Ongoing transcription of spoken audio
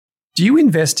Do you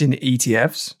invest in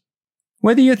ETFs?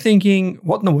 Whether you're thinking,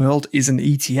 what in the world is an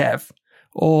ETF?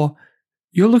 Or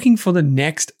you're looking for the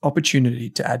next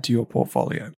opportunity to add to your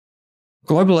portfolio,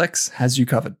 GlobalX has you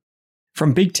covered.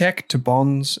 From big tech to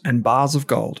bonds and bars of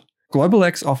gold,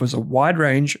 GlobalX offers a wide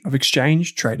range of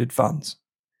exchange-traded funds.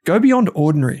 Go beyond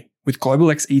ordinary with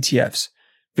GlobalX ETFs.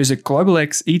 Visit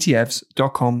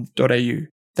globalxetfs.com.au.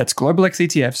 That's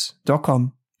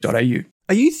globalxetfs.com.au.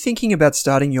 Are you thinking about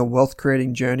starting your wealth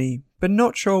creating journey, but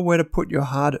not sure where to put your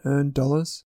hard-earned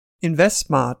dollars?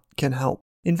 InvestSmart can help.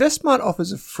 InvestSmart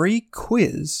offers a free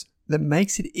quiz that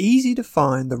makes it easy to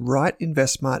find the right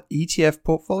InvestSmart ETF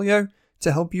portfolio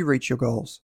to help you reach your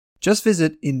goals. Just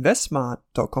visit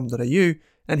investsmart.com.au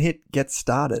and hit Get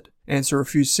Started. Answer a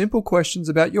few simple questions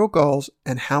about your goals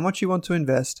and how much you want to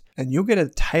invest, and you'll get a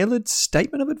tailored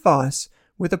statement of advice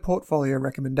with a portfolio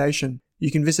recommendation. You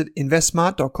can visit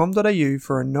investsmart.com.au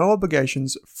for a no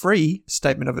obligations free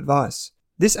statement of advice.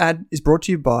 This ad is brought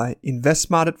to you by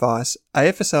InvestSmart Advice,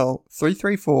 AFSL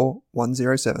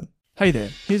 334107. Hey there,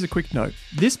 here's a quick note.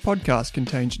 This podcast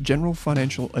contains general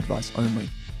financial advice only.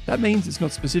 That means it's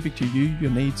not specific to you,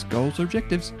 your needs, goals, or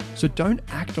objectives, so don't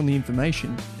act on the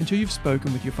information until you've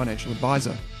spoken with your financial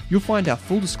advisor. You'll find our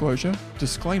full disclosure,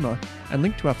 disclaimer, and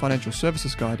link to our financial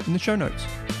services guide in the show notes.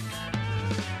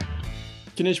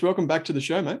 Ganesh, welcome back to the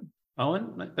show, mate.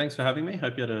 Owen, thanks for having me.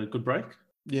 Hope you had a good break.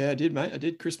 Yeah, I did, mate. I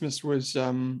did. Christmas was,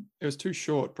 it was too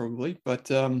short probably,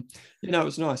 but it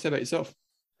was nice. How about yourself?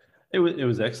 It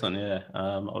was excellent, yeah.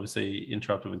 Obviously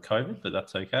interrupted with COVID, but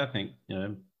that's okay. I think,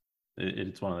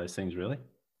 it's one of those things really.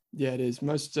 Yeah, it is.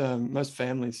 Most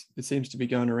families, it seems to be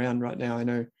going around right now. I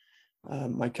know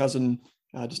my cousin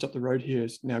just up the road here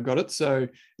has now got it.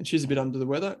 And she's a bit under the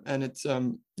weather, and it's,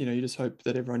 you just hope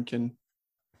that everyone can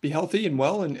be healthy and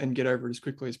well and get over it as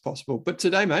quickly as possible. But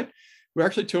today, mate, we're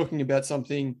actually talking about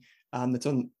something that's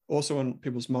also on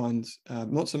people's minds,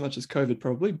 not so much as COVID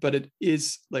probably, but it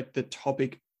is like the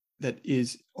topic that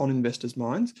is on investors'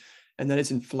 minds, and that is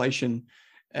inflation.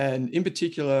 And in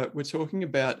particular, we're talking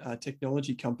about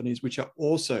technology companies, which are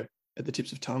also at the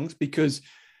tips of tongues, because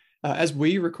as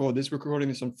we record this, we're recording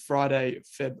this on Friday,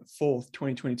 Feb 4th,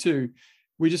 2022,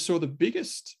 we just saw the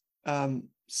biggest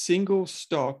single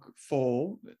stock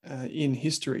fall in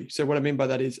history. So what I mean by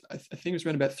that is I think it was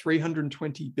around about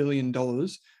 $320 billion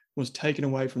was taken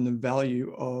away from the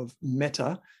value of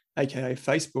Meta, aka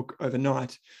Facebook,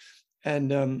 overnight.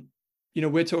 And,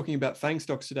 we're talking about FANG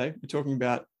stocks today. We're talking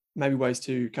about maybe ways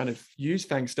to kind of use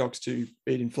FANG stocks to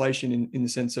beat inflation in the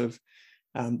sense of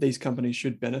these companies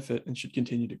should benefit and should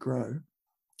continue to grow.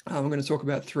 I'm going to talk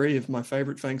about three of my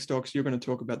favorite FANG stocks. You're going to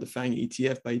talk about the FANG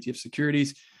ETF by ETF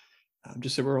Securities,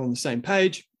 just so we're all on the same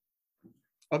page.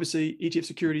 Obviously, ETF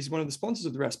Securities is one of the sponsors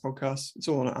of the RAS podcast. It's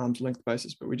all on an arm's length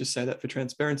basis, but we just say that for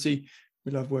transparency.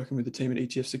 We love working with the team at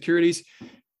ETF Securities.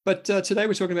 But today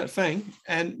we're talking about FANG.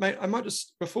 And mate, I might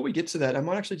just, before we get to that, I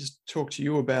might actually just talk to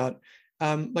you about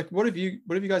what have you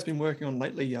guys been working on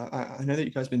lately? I know that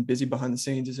you guys have been busy behind the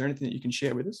scenes. Is there anything that you can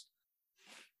share with us?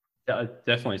 Yeah,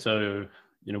 definitely. So,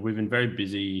 we've been very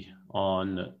busy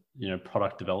on,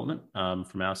 product development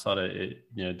from our side.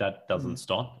 That doesn't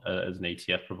stop as an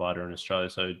ETF provider in Australia.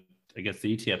 So I guess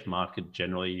the ETF market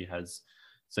generally has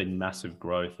seen massive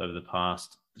growth over the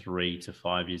past 3 to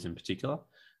 5 years in particular.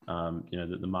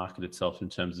 The market itself in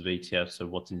terms of ETFs, so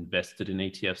what's invested in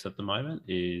ETFs at the moment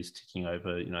is ticking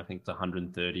over, I think it's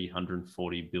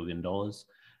 $140 billion.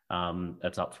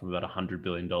 That's up from about $100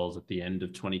 billion at the end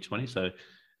of 2020. So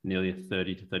nearly a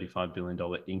 $30 to $35 billion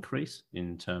increase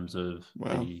in terms of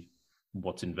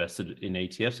what's invested in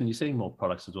ETFs. And you're seeing more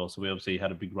products as well. So we obviously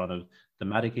had a big run of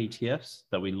thematic ETFs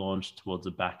that we launched towards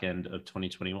the back end of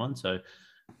 2021. So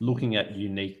looking at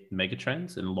unique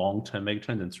megatrends and long-term megatrends,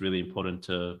 and it's really important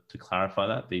to clarify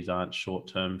that these aren't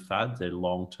short-term fads, they're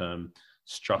long-term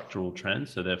structural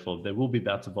trends. So therefore there will be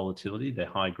bouts of volatility. They're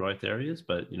high growth areas,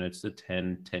 but it's a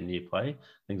 10-year play.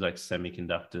 Things like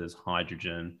semiconductors,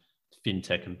 hydrogen,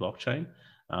 fintech and blockchain.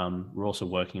 We're also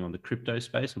working on the crypto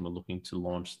space, and we're looking to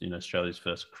launch Australia's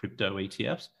first crypto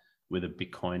ETFs with a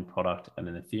Bitcoin product and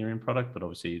an Ethereum product, but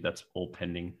obviously that's all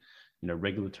pending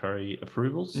regulatory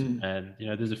approvals. And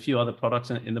there's a few other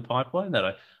products in the pipeline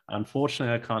that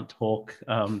unfortunately I can't talk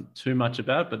too much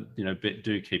about, but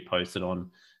do keep posted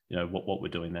on what we're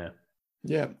doing there.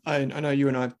 Yeah, I know you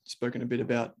and I have spoken a bit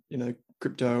about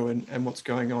crypto and what's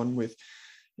going on with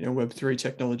Web3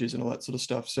 technologies and all that sort of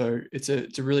stuff. So it's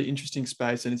a really interesting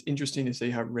space, and it's interesting to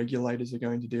see how regulators are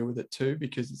going to deal with it too,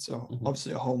 because it's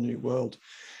obviously a whole new world.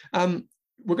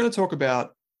 We're going to talk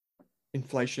about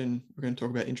inflation. We're going to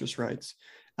talk about interest rates.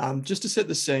 Just to set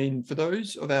the scene for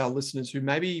those of our listeners who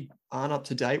maybe aren't up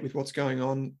to date with what's going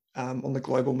on the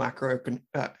global macro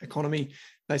economy,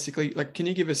 basically, like, can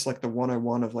you give us like the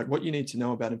 101 of like what you need to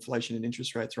know about inflation and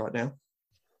interest rates right now?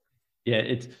 Yeah,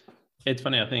 it's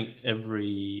funny. I think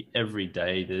every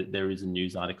day there is a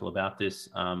news article about this.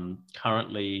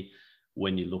 Currently,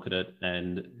 when you look at it,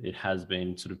 and it has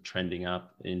been sort of trending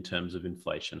up in terms of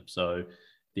inflation. So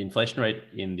the inflation rate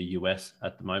in the US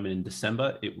at the moment in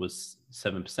December, it was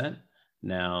 7%.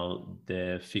 Now,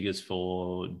 their figures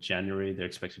for January, they're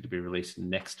expected to be released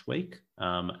next week,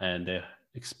 and they're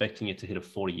expecting it to hit a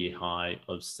 40-year high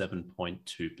of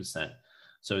 7.2%.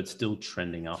 So it's still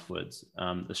trending upwards.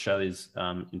 Australia's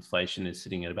inflation is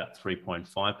sitting at about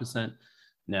 3.5%.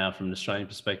 Now, from an Australian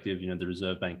perspective, the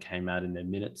Reserve Bank came out in their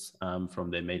minutes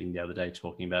from their meeting the other day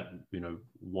talking about,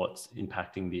 what's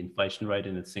impacting the inflation rate.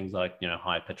 And it's things like,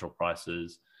 high petrol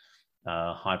prices,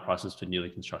 high prices for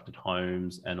newly constructed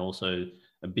homes. And also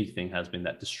a big thing has been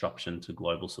that disruption to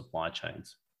global supply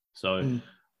chains. So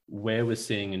where we're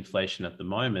seeing inflation at the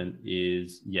moment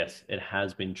is, yes, it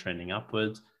has been trending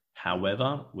upwards.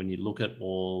 However, when you look at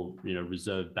all,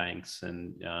 reserve banks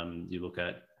and you look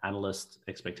at analyst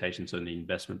expectations, so in the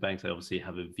investment banks, they obviously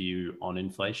have a view on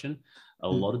inflation. A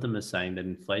lot of them are saying that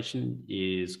inflation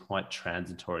is quite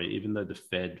transitory, even though the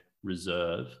Fed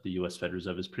Reserve, the US Fed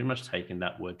Reserve, has pretty much taken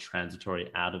that word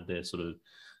transitory out of their sort of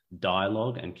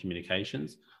dialogue and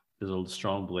communications. There's a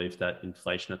strong belief that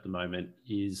inflation at the moment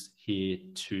is here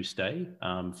to stay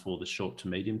for the short to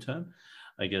medium term.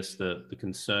 I guess the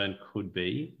concern could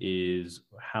be is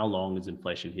how long is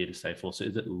inflation here to stay for? So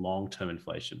is it long-term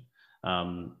inflation?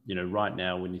 Right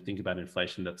now, when you think about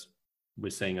inflation that's we're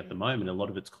seeing at the moment, a lot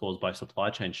of it's caused by supply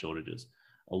chain shortages.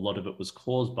 A lot of it was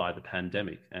caused by the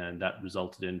pandemic, and that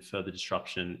resulted in further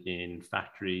disruption in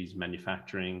factories,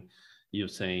 manufacturing.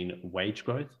 You've seen wage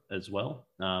growth as well.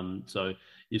 So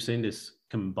you've seen this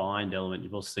combined element.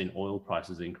 You've also seen oil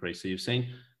prices increase. So you've seen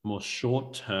more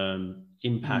short-term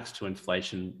impacts to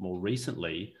inflation more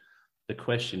recently. The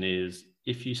question is,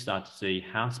 if you start to see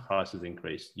house prices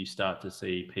increase, you start to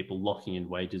see people locking in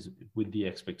wages with the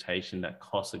expectation that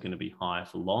costs are going to be higher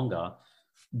for longer,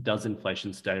 does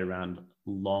inflation stay around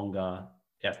longer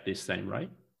at this same rate?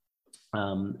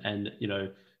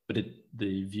 But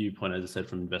the viewpoint, as I said,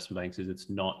 from investment banks is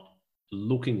it's not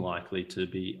looking likely to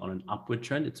be on an upward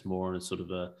trend. It's more on a sort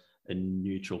of a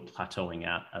neutral plateauing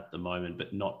out at the moment,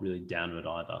 but not really downward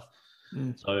either.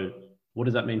 So what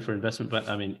does that mean for investment?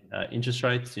 Interest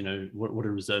rates, what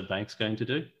are reserve banks going to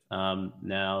do?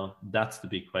 Now, that's the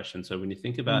big question. So when you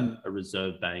think about a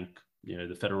reserve bank,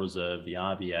 the Federal Reserve, the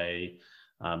RBA,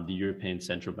 the European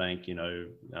Central Bank,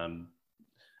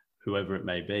 whoever it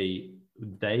may be,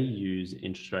 they use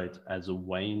interest rates as a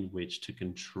way in which to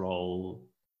control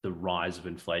the rise of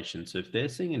inflation. So if they're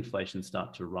seeing inflation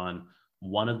start to run,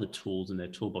 one of the tools in their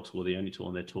toolbox, or the only tool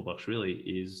in their toolbox really,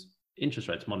 is interest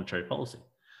rates, monetary policy.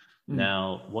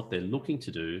 Now, what they're looking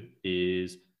to do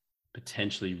is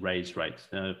potentially raise rates.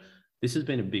 Now, this has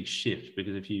been a big shift,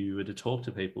 because if you were to talk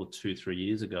to people 2-3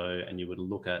 years ago and you were to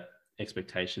look at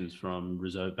expectations from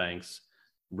reserve banks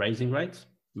raising rates,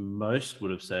 most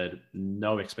would have said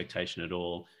no expectation at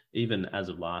all. Even as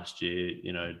of last year,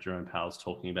 Jerome Powell's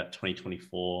talking about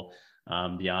 2024.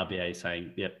 The RBA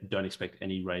saying, don't expect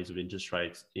any raise of interest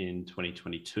rates in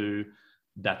 2022.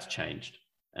 That's changed.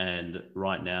 And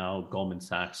right now, Goldman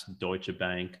Sachs, Deutsche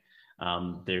Bank,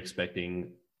 they're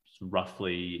expecting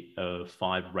roughly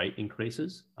 5 rate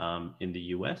increases in the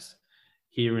US.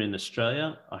 Here in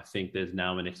Australia, I think there's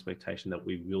now an expectation that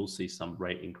we will see some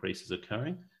rate increases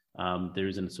occurring. There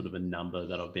isn't sort of a number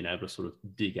that I've been able to sort of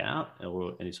dig out,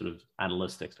 or any sort of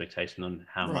analyst expectation on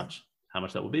how much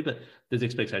that will be, but there's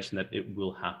expectation that it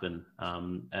will happen.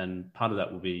 And part of that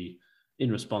will be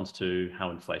in response to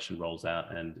how inflation rolls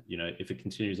out. And, if it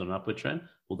continues on an upward trend,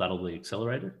 well, that'll be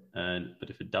accelerated. But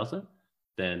if it doesn't,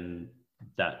 then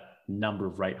that number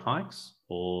of rate hikes,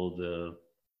 or the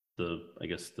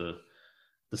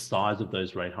size of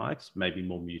those rate hikes may be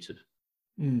more muted.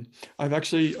 I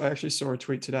actually saw a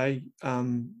tweet today.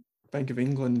 Bank of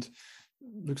England,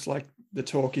 looks like the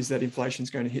talk is that inflation is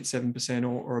going to hit 7%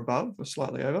 or above, or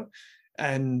slightly over,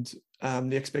 and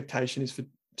the expectation is for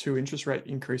 2 interest rate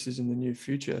increases in the near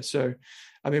future. So,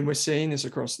 we're seeing this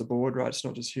across the board, right? It's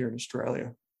not just here in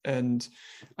Australia. And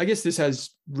I guess this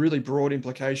has really broad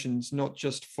implications, not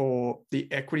just for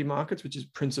the equity markets, which is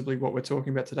principally what we're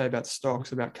talking about today, about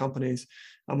stocks, about companies.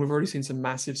 We've already seen some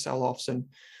massive sell-offs. And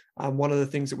one of the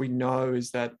things that we know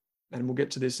is that, and we'll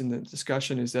get to this in the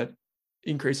discussion, is that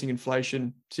increasing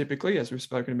inflation typically, as we've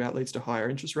spoken about, leads to higher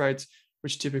interest rates.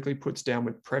 which typically puts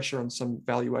downward pressure on some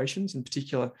valuations, in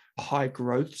particular high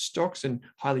growth stocks and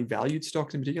highly valued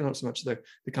stocks in particular, not so much the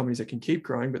companies that can keep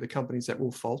growing, but the companies that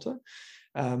will falter.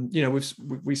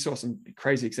 We saw some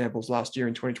crazy examples last year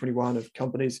in 2021 of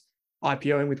companies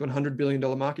IPOing with $100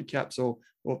 billion market caps or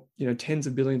tens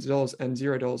of billions of dollars and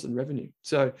 $0 in revenue.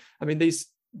 So, I mean,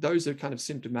 those are kind of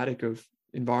symptomatic of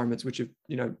environments which have,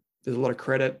 there's a lot of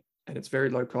credit and it's very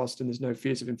low cost and there's no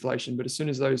fears of inflation. But as soon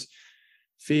as those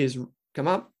fears come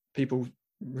up, people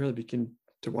really begin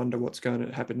to wonder what's going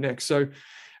to happen next. So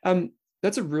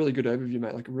that's a really good overview,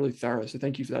 mate, like really thorough. So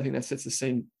thank you for that. I think that sets the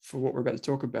scene for what we're about to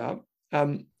talk about.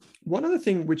 One other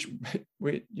thing which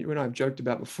you and I have joked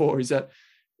about before is that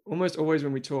almost always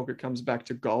when we talk, it comes back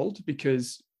to gold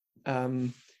because,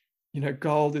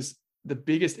 gold is the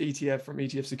biggest ETF from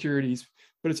ETF securities,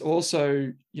 but it's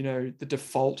also, the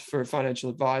default for financial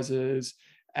advisors.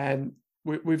 And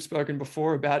we've spoken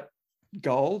before about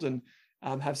gold and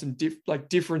have some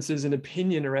differences in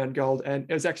opinion around gold. And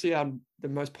it was actually the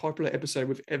most popular episode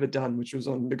we've ever done, which was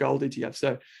on the gold ETF.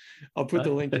 So I'll put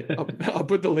the link. I'll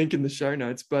put the link in the show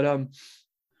notes. But I'm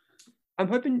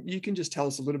hoping you can just tell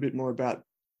us a little bit more about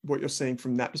what you're seeing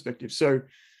from that perspective. So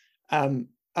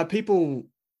are people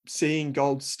seeing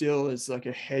gold still as like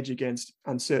a hedge against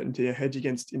uncertainty, a hedge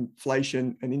against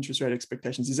inflation and interest rate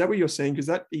expectations? Is that what you're seeing? Because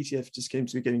that ETF just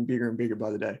seems to be getting bigger and bigger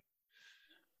by the day.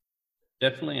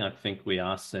 Definitely, I think we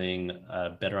are seeing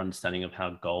a better understanding of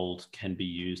how gold can be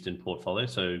used in portfolio.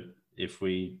 So if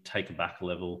we take it back a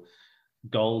level,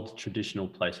 gold traditional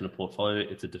place in a portfolio,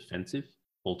 it's a defensive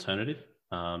alternative.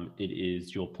 It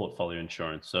is your portfolio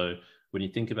insurance. So when you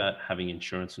think about having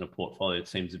insurance in a portfolio, it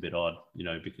seems a bit odd,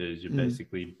 because you're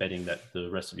basically betting that the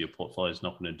rest of your portfolio is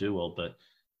not going to do well, but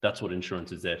that's what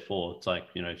insurance is there for. It's like,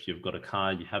 if you've got a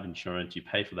car, you have insurance, you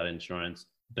pay for that insurance,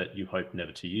 but you hope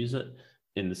never to use it.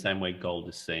 In the same way gold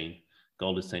is seen.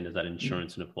 Gold is seen as that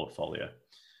insurance in a portfolio.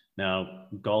 Now,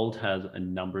 gold has a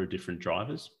number of different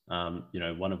drivers,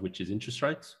 one of which is interest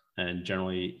rates. And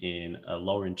generally in a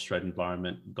lower interest rate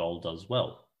environment, gold does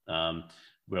well.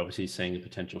 We're obviously seeing a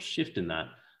potential shift in that,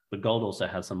 but gold also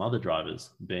has some other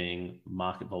drivers, being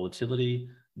market volatility,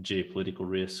 geopolitical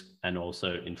risk, and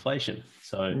also inflation.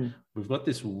 So we've got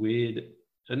this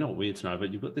not weird scenario,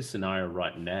 but you've got this scenario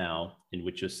right now in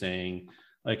which you're seeing,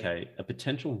 okay, a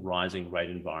potential rising rate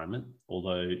environment,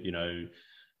 although,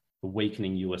 a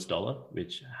weakening US dollar,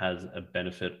 which has a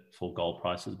benefit for gold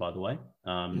prices, by the way.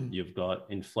 You've got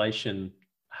inflation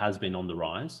has been on the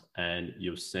rise, and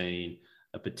you've seen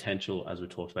a potential, as we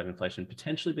talked about inflation,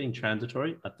 potentially being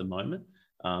transitory at the moment,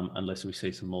 unless we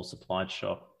see some more supply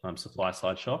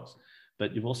side shocks.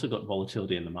 But you've also got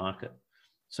volatility in the market.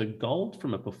 So gold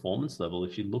from a performance level,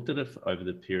 if you looked at it over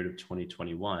the period of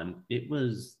 2021, it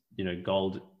was,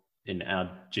 gold in our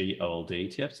GOLD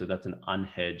ETF, so that's an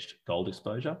unhedged gold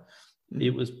exposure,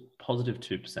 it was positive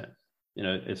 2%.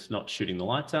 It's not shooting the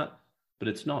lights out, but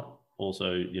it's not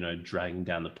also, dragging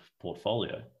down the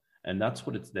portfolio. And that's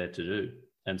what it's there to do.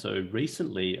 And so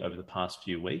recently, over the past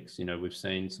few weeks, we've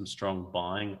seen some strong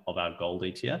buying of our gold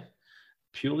ETF,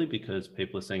 purely because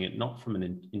people are seeing it not from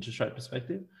an interest rate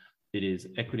perspective. It is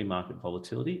equity market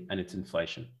volatility and it's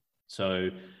inflation. So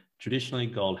traditionally,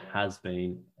 gold has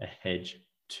been a hedge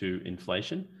to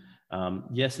inflation.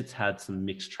 Yes, it's had some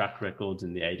mixed track records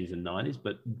in the 80s and 90s,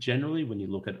 but generally, when you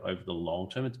look at over the long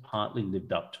term, it's partly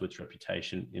lived up to its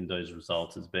reputation in those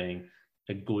results as being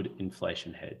a good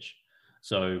inflation hedge.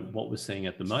 So what we're seeing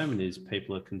at the moment is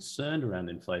people are concerned around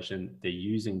inflation. They're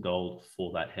using gold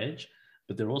for that hedge,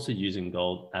 but they're also using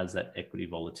gold as that equity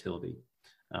volatility.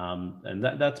 And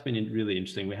that's been really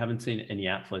interesting. We haven't seen any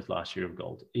outflows last year of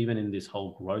gold. Even in this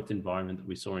whole growth environment that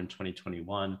we saw in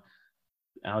 2021,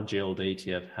 our GLD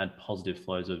ETF had positive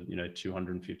flows of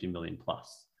 250 million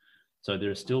plus. So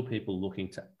there are still people looking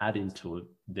to add into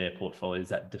their portfolios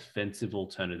that defensive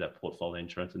alternative, that portfolio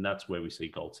insurance, and that's where we see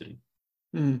gold sitting.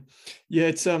 Yeah,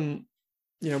 it's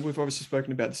we've obviously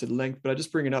spoken about this at length, but I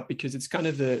just bring it up because it's kind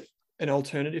of an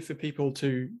alternative for people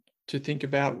to think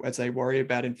about as they worry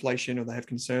about inflation or they have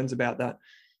concerns about that.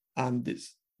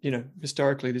 This,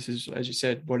 historically, this is, as you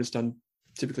said, what has done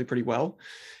typically pretty well.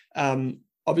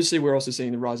 Obviously, we're also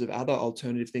seeing the rise of other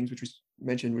alternative things, which was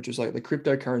mentioned, which is like the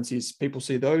cryptocurrencies. People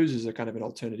see those as a kind of an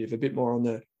alternative, a bit more on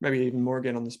the, maybe even more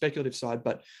again on the speculative side,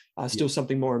 but still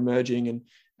something more emerging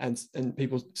and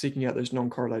people seeking out those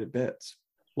non-correlated bets.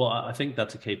 Well, I think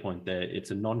that's a key point there.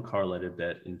 It's a non-correlated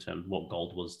bet in terms of what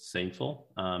gold was seen for.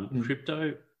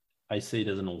 Crypto, I see it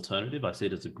as an alternative. I see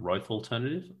it as a growth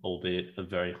alternative, albeit a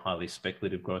very highly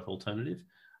speculative growth alternative.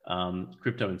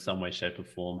 Crypto in some way, shape or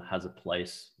form has a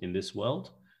place in this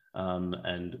world.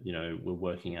 and we're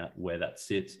working out where that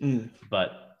sits.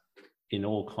 But in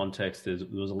all context, there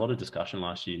was a lot of discussion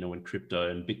last year, when crypto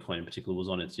and Bitcoin in particular was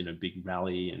on its big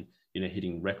rally and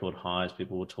hitting record highs.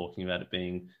 People were talking about it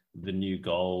being the new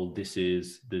gold. It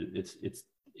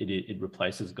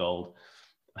replaces gold.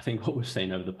 I think what we've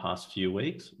seen over the past few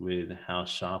weeks with how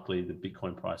sharply the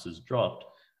Bitcoin price has dropped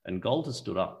and gold has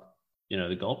stood up.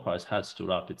 The gold price has stood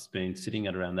up. It's been sitting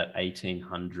at around that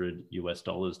 $1,800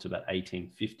 to about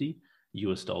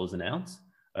 $1,850 an ounce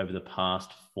over the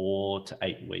past 4 to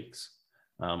 8 weeks.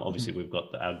 Obviously, we've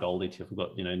got our gold ETF. We've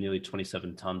got nearly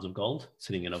 27 tons of gold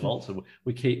sitting in a vault. So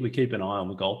we keep an eye on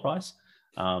the gold price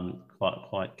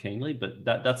quite keenly. But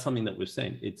that's something that we've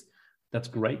seen. That's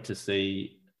great to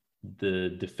see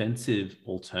the defensive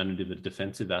alternative, a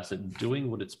defensive asset,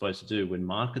 doing what it's supposed to do when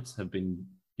markets have been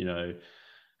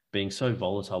being so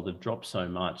volatile. They've dropped so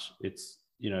much. It's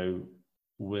we're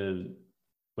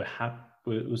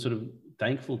sort of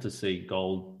thankful to see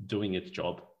gold doing its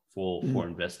job for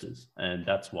investors, and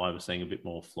that's why we're seeing a bit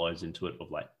more flows into it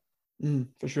of late.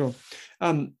 For sure.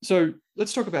 So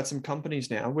let's talk about some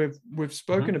companies now. We've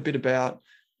spoken a bit about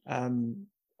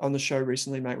on the show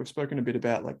recently, mate. We've spoken a bit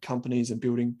about like companies and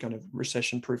building kind of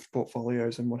recession-proof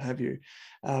portfolios and what have you.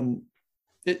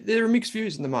 There are mixed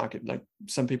views in the market. Like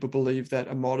some people believe that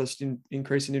a modest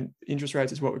increase in interest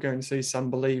rates is what we're going to see.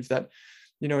 Some believe that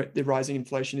the rising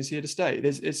inflation is here to stay.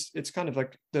 It's kind of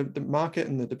like the market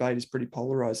and the debate is pretty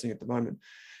polarizing at the moment.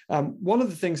 One of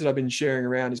the things that I've been sharing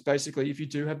around is basically if you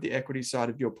do have the equity side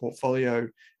of your portfolio,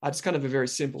 it's kind of a very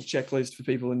simple checklist for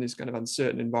people in this kind of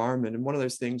uncertain environment. And one of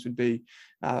those things would be,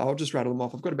 I'll just rattle them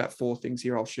off. I've got about 4 things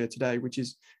here I'll share today, which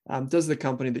is, does the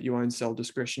company that you own sell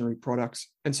discretionary products?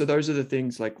 And so those are the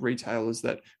things like retailers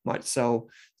that might sell,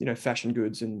 fashion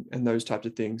goods and those types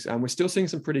of things. We're still seeing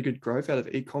some pretty good growth out of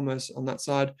e-commerce on that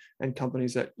side, and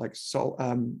companies that like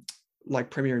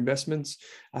Premier Investments,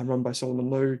 run by Solomon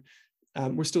Lew.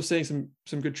 We're still seeing some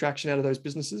good traction out of those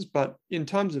businesses, but in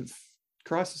times of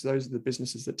crisis, those are the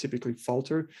businesses that typically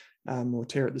falter or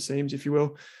tear at the seams, if you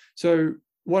will. So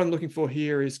what I'm looking for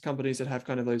here is companies that have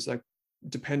kind of those like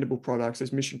dependable products,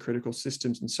 those mission critical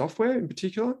systems and software in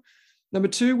particular. Number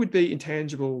 2 would be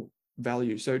intangible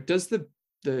value. So does the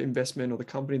investment or the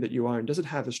company that you own, does it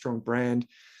have a strong brand?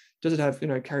 Does it have,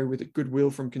 carry with it goodwill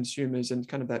from consumers and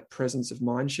kind of that presence of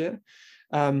mind share?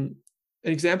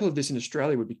 An example of this in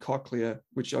Australia would be Cochlear,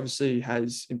 which obviously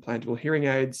has implantable hearing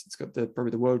aids. It's got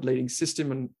probably the world leading system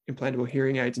on implantable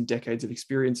hearing aids and decades of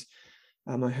experience.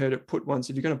 I heard it put once,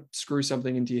 if you're going to screw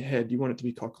something into your head, you want it to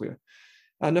be Cochlear.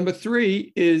 Number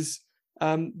 3 is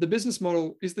the business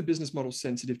model. Is the business model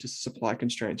sensitive to supply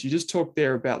constraints? You just talked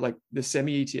there about like the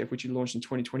semi ETF, which you launched in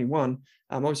 2021.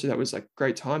 Obviously that was like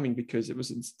great timing because it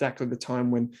was exactly the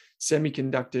time when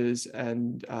semiconductors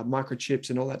and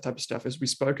microchips and all that type of stuff, as we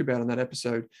spoke about on that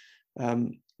episode,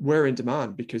 were in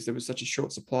demand because there was such a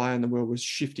short supply and the world was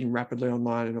shifting rapidly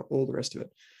online and all the rest of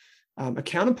it. A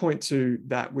counterpoint to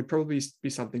that would probably be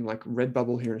something like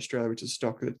Redbubble here in Australia, which is a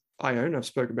stock that I own. I've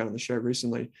spoken about on the show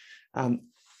recently.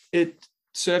 It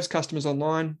serves customers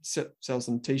online, sells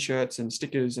them t-shirts and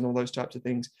stickers and all those types of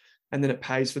things. And then it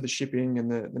pays for the shipping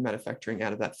and the manufacturing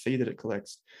out of that fee that it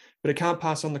collects. But it can't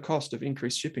pass on the cost of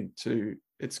increased shipping to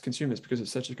its consumers because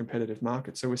it's such a competitive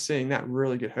market. So we're seeing that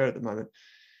really get hurt at the moment.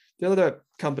 The other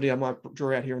company I might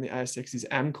draw out here on the ASX is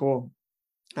Amcor.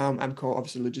 Amcor,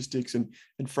 obviously logistics and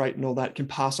freight and all that can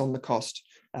pass on the cost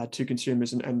to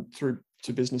consumers and through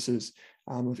to businesses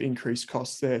of increased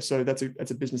costs there. So that's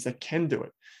a business that can do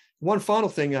it. One final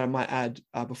thing that I might add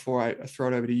before I throw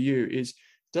it over to you is,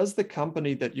 does the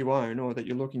company that you own or that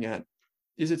you're looking at,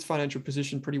 is its financial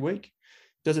position pretty weak?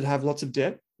 Does it have lots of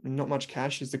debt and not much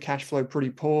cash? Is the cash flow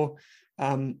pretty poor?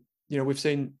 We've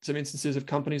seen some instances of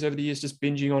companies over the years just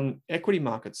binging on equity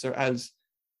markets. So as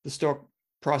the stock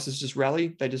prices just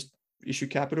rally, they just issue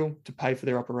capital to pay for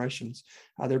their operations.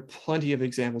 There are plenty of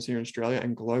examples here in Australia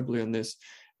and globally on this.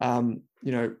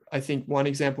 I think one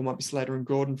example might be Slater and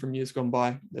Gordon from years gone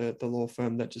by, the law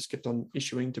firm that just kept on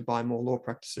issuing to buy more law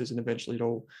practices, and eventually it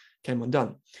all came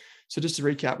undone. So just to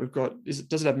recap, we've got, does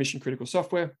it have mission critical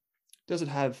software? Does it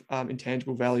have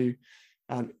intangible value?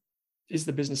 Is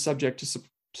the business subject to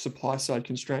supply side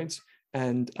constraints?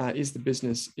 And is the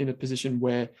business in a position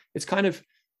where it's kind of,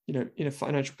 in a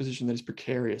financial position that is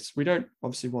precarious? We don't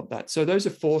obviously want that. So those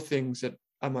are 4 things that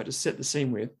I might just set the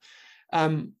scene with.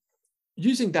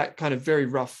 Using that kind of very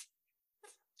rough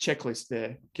checklist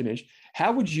there, Ganesh,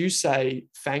 how would you say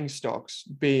FANG stocks,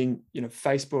 being,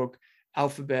 Facebook,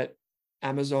 Alphabet,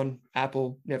 Amazon,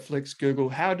 Apple, Netflix, Google,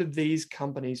 how did these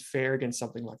companies fare against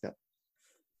something like that?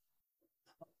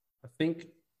 I think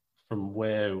from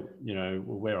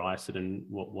where I sit and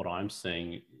what I'm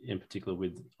seeing in particular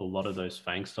with a lot of those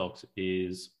FANG stocks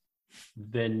is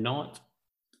they're not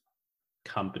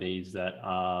companies that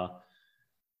are,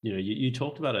 you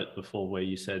talked about it before where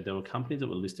you said there were companies that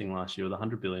were listing last year with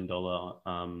 $100 billion,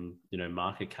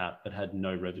 market cap, but had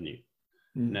no revenue.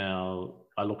 Now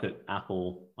I look at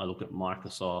Apple, I look at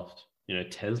Microsoft,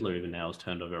 Tesla even now has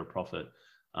turned over a profit.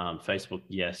 Facebook,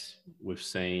 yes, we've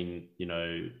seen,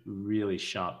 really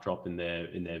sharp drop in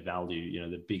their value,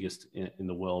 the biggest in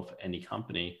the world for any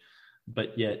company,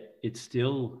 but yet it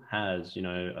still has,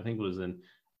 I think it was an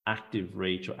active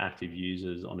reach or active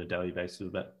users on a daily basis of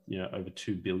about, over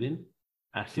 2 billion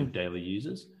active daily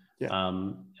users. Yeah.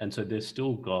 And so they've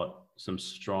still got some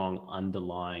strong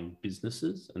underlying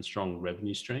businesses and strong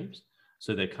revenue streams.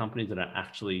 So they're companies that are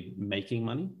actually making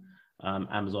money.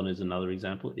 Amazon is another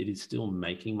example. It is still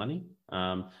making money.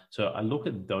 So I look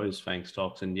at those FANG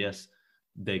stocks, and yes,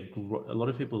 a lot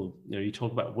of people, you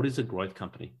talk about what is a growth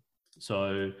company.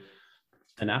 So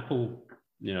an Apple,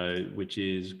 which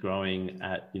is growing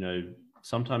at,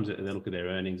 sometimes they look at their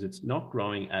earnings, it's not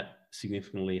growing at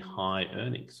significantly high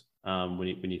earnings.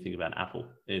 When you think about Apple,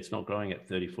 it's not growing at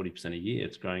 30-40% a year.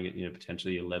 It's growing at,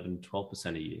 potentially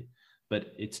 11-12% a year.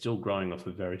 But it's still growing off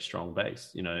a very strong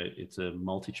base. It's a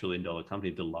multi-trillion-dollar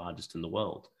company, the largest in the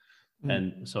world.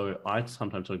 And so I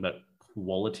sometimes talk about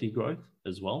quality growth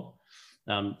as well.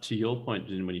 To your point,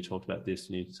 when you talked about this,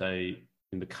 and you say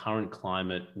in the current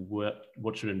climate, what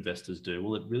should investors do?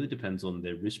 Well, it really depends on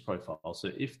their risk profile.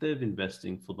 So if they're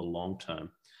investing for the long term,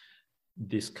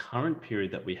 this current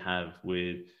period that we have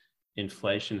with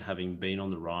inflation having been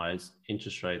on the rise,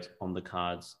 interest rates on the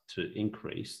cards to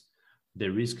increase,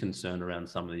 there is concern around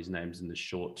some of these names in the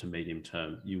short to medium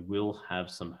term. You will have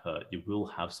some hurt. You will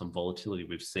have some volatility.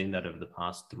 We've seen that over the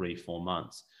past 3-4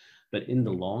 months. But in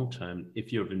the long term,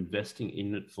 if you're investing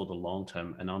in it for the long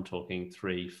term, and I'm talking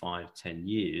 3, 5, 10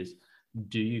 years,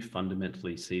 do you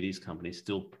fundamentally see these companies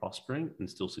still prospering and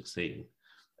still succeeding?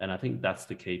 And I think that's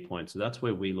the key point. So that's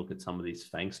where we look at some of these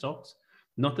FANG stocks.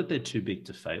 Not that they're too big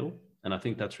to fail. And I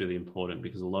think that's really important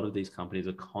because a lot of these companies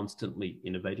are constantly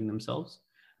innovating themselves.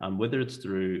 Whether it's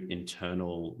through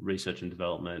internal research and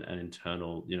development and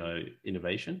internal,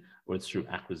 innovation, or it's through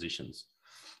acquisitions.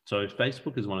 So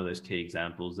Facebook is one of those key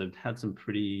examples. They've had some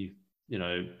pretty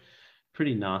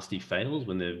nasty fails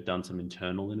when they've done some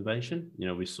internal innovation.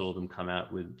 We saw them come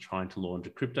out with trying to launch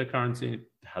a cryptocurrency. It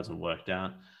hasn't worked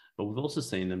out. But we've also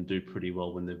seen them do pretty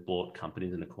well when they've bought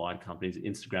companies and acquired companies.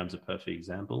 Instagram's a perfect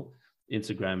example.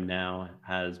 Instagram now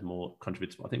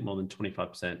contributes, I think, more than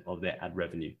 25% of their ad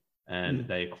revenue. And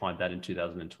they acquired that in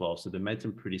 2012. So they made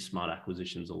some pretty smart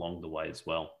acquisitions along the way as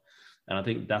well. And I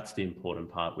think that's the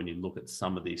important part when you look at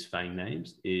some of these FANG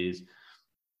names is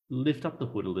lift up the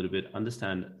hood a little bit,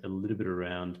 understand a little bit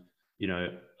around,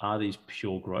 are these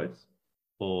pure growth,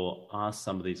 or are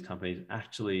some of these companies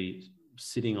actually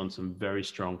sitting on some very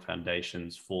strong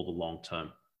foundations for the long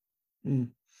term?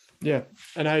 Yeah,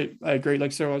 and I agree.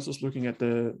 Like, so I was just looking at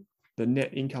the net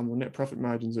income or net profit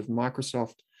margins of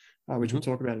Microsoft, which we'll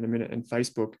talk about in a minute, and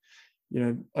Facebook.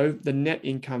 The net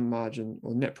income margin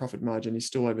or net profit margin is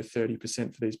still over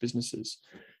 30% for these businesses.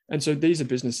 And so these are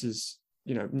businesses,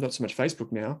 not so much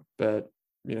Facebook now, but,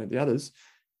 the others, $1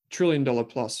 trillion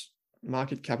plus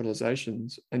market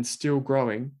capitalizations and still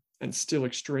growing and still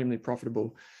extremely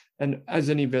profitable. And as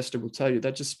any investor will tell you,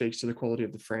 that just speaks to the quality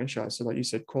of the franchise. So like you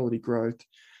said, quality growth.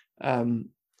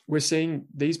 We're seeing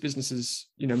these businesses,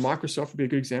 Microsoft would be a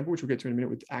good example, which we'll get to in a minute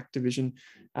with Activision,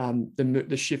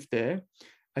 the shift there.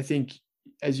 I think,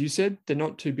 as you said, they're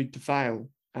not too big to fail.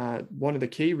 One of the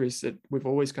key risks that we've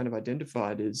always kind of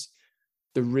identified is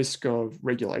the risk of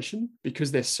regulation,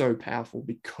 because they're so powerful,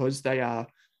 because they are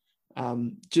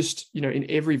in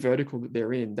every vertical that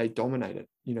they're in, they dominate it.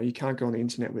 You can't go on the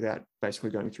internet without basically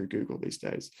going through Google these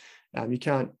days. You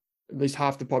can't, at least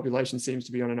half the population seems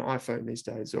to be on an iPhone these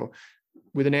days, or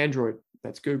with an Android,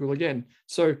 that's Google again.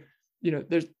 So,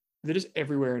 they're just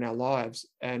everywhere in our lives,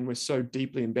 and we're so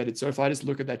deeply embedded. So if I just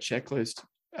look at that checklist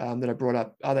that I brought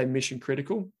up, are they mission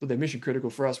critical? Well, they're mission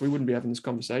critical for us. We wouldn't be having this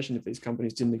conversation if these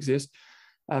companies didn't exist.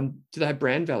 Do they have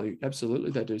brand value? Absolutely,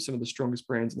 they do. Some of the strongest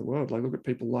brands in the world. Like, look at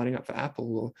people lining up for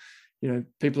Apple, or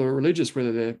people are religious,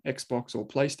 whether they're Xbox or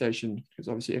PlayStation, because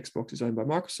obviously Xbox is owned by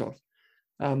Microsoft.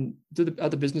 Do the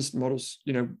other business models,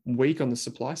 weak on the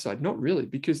supply side? Not really,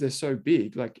 because they're so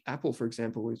big. Like Apple, for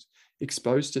example, was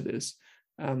exposed to this.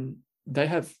 They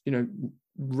have,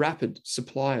 rapid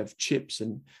supply of chips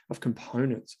and of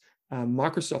components.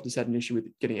 Microsoft has had an issue with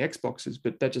getting Xboxes,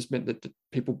 but that just meant that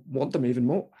people want them even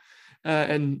more.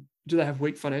 And do they have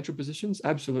weak financial positions?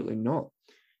 Absolutely not.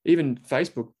 Even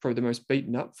Facebook, probably the most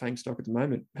beaten up FANG stock at the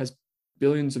moment, has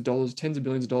billions of dollars, tens of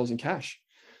billions of dollars in cash.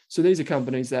 So these are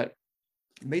companies that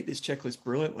meet this checklist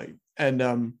brilliantly. And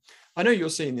I know you're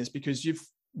seeing this because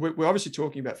we're obviously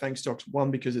talking about FANG stocks,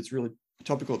 one, because it's really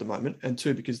topical at the moment, and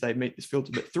two, because they meet this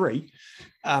filter. But three,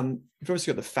 we've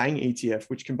obviously got the FANG ETF,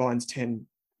 which combines 10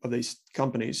 of these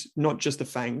companies, not just the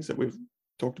FANGs that we've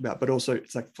talked about, but also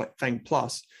it's like FANG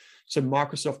Plus. So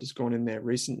Microsoft has gone in there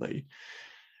recently.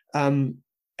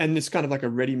 And it's kind of like a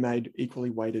ready-made, equally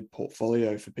weighted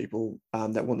portfolio for people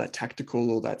that want that tactical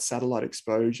or that satellite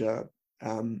exposure.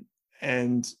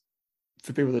 And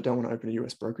for people that don't want to open a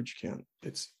US brokerage account,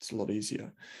 it's a lot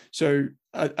easier. So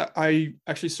I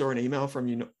actually saw an email from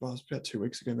you, well, it was about 2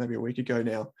 weeks ago, maybe a week ago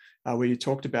now, where you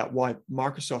talked about why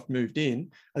Microsoft moved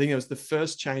in. I think it was the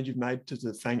first change you've made to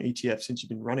the FANG ETF since you've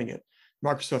been running it.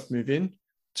 Microsoft moved in,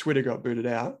 Twitter got booted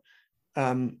out.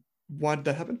 Why did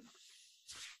that happen?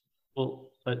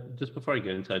 Well, just before I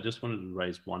get into it, I just wanted to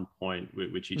raise one point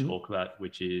which you talk about,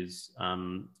 which is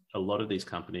a lot of these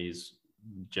companies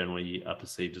generally are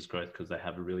perceived as growth because they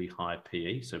have a really high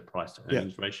PE, so price to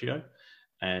earnings ratio.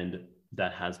 And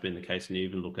that has been the case. And you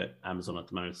even look at Amazon at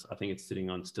the moment, I think it's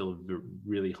sitting on still a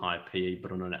really high PE,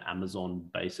 but on an Amazon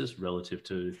basis relative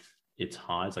to its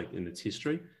highs, like in its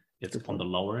history, it's on the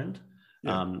lower end.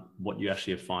 What you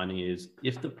actually are finding is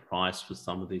if the price for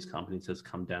some of these companies has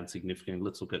come down significantly,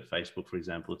 let's look at Facebook, for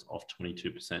example, it's off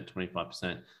 22%,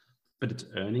 25%, but its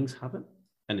earnings haven't.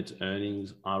 And its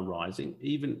earnings are rising,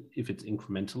 even if it's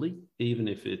incrementally, even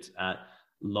if it's at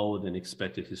lower than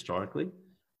expected historically,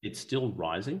 it's still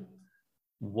rising.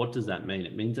 What does that mean?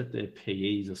 It means that their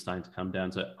PEs are starting to come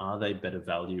down. So are they better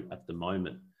value at the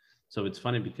moment? So it's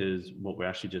funny because what we're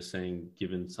actually just seeing,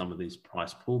 given some of these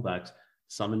price pullbacks,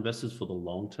 some investors for the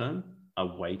long term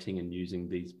are waiting and using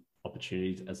these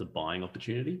opportunities as a buying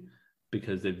opportunity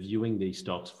because they're viewing these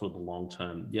stocks for the long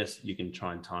term. Yes, you can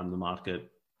try and time the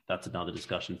market. That's another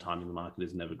discussion. Timing the market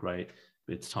is never great.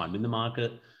 It's time in the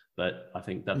market. But I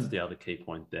think that's the other key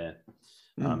point there.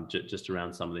 Just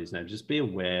around some of these names, just be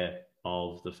aware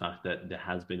of the fact that there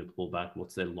has been a pullback.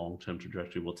 What's their long-term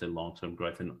trajectory? What's their long-term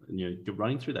growth? And you're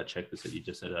running through that checklist that you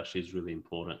just said actually is really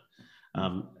important.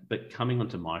 But coming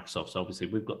onto Microsoft, so obviously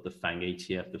we've got the FANG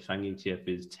ETF. The FANG ETF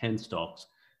is 10 stocks,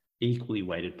 equally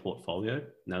weighted portfolio.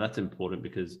 Now that's important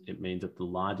because it means that the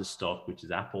largest stock, which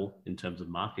is Apple in terms of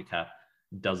market cap,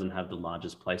 doesn't have the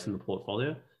largest place in the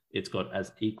portfolio. It's got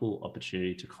as equal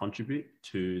opportunity to contribute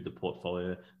to the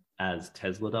portfolio as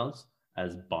Tesla does,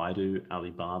 as Baidu,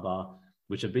 Alibaba,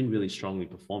 which have been really strongly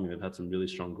performing. They've had some really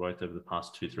strong growth over the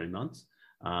past 2-3 months,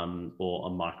 or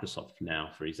on Microsoft now,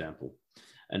 for example.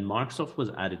 And Microsoft was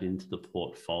added into the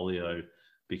portfolio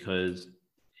because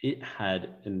it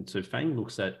had, and so FANG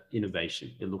looks at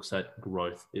innovation, it looks at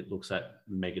growth, it looks at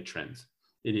mega trends.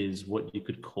 It is what you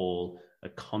could call a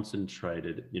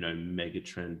concentrated,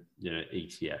 megatrend,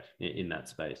 ETF in that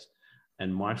space.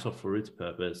 And Microsoft, for its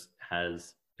purpose,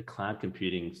 has a cloud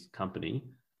computing company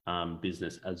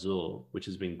business, Azure, which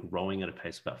has been growing at a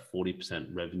pace of about 40%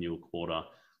 revenue a quarter.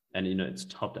 And, it's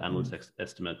topped analyst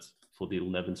estimates for the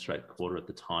 11th straight quarter at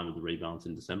the time of the rebalance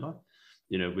in December.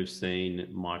 We've seen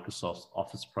Microsoft's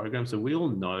Office program. So we all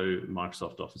know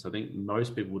Microsoft Office. I think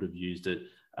most people would have used it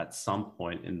at some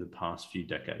point in the past few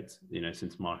decades,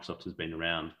 since Microsoft has been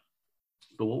around.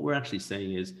 But what we're actually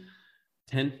seeing is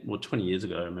 20 years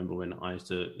ago, I remember when I used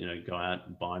to, go out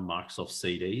and buy Microsoft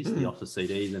CDs, the Office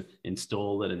CDs, and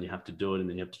install it, and you have to do it, and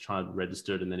then you have to try and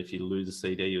register it. And then if you lose a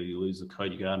CD or you lose the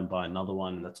code, you go out and buy another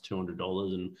one, and that's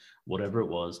 $200 and whatever it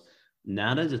was.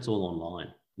 Nowadays, it's all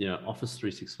online. Office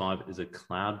 365 is a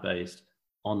cloud-based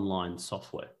online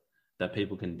software that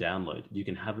people can download. You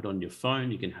can have it on your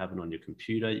phone, you can have it on your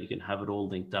computer, you can have it all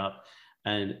linked up.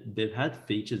 And they've had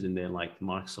features in there like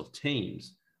Microsoft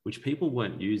Teams, which people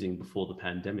weren't using before the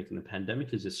pandemic. And the pandemic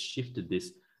has just shifted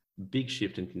this big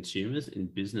shift in consumers, in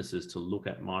businesses, to look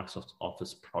at Microsoft's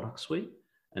Office product suite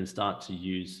and start to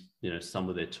use, some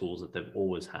of their tools that they've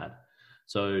always had.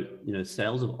 So,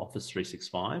 sales of Office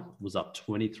 365 was up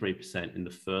 23% in the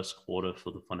first quarter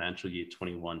for the financial year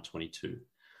 21-22.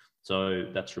 So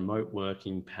that's remote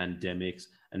working, pandemics,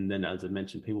 and then, as I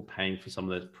mentioned, people paying for some of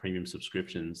those premium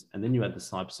subscriptions. And then you add the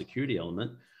cybersecurity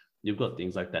element. You've got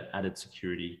things like that added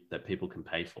security that people can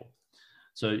pay for.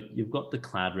 So you've got the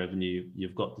cloud revenue,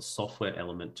 you've got the software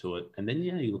element to it. And then,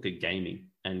 you look at gaming,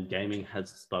 and gaming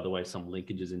has, by the way, some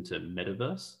linkages into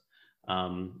metaverse,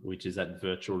 which is that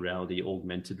virtual reality,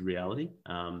 augmented reality.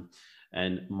 And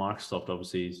Microsoft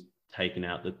obviously is taken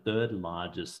out the third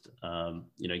largest,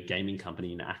 gaming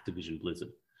company in Activision Blizzard.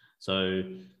 So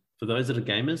for those that are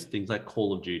gamers, things like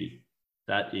Call of Duty,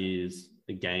 that is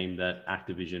a game that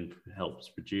Activision helps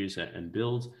produce and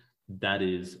builds, that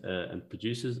is and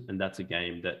produces, and that's a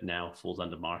game that now falls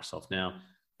under Microsoft. Now,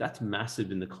 that's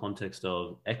massive in the context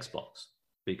of Xbox,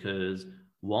 because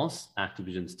whilst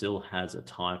Activision still has a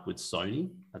tie-up with Sony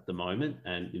at the moment,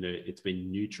 and it's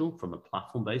been neutral from a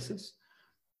platform basis,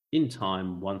 in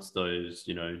time, once those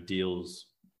deals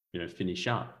finish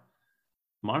up,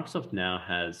 Microsoft now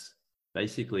has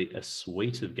basically a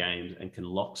suite of games and can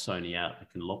lock Sony out, and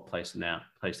can lock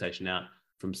PlayStation out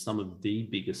from some of the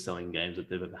biggest selling games that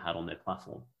they've ever had on their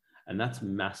platform. And that's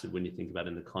massive when you think about it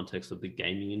in the context of the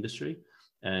gaming industry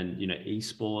and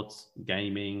esports,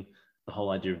 gaming, the whole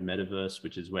idea of metaverse,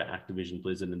 which is where Activision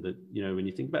Blizzard and when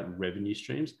you think about revenue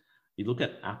streams, you look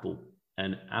at Apple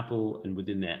and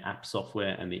within their app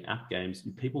software and the app games,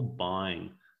 people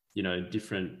buying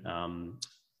different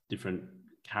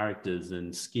characters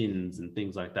and skins and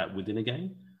things like that within a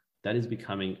game. That is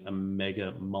becoming a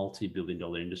mega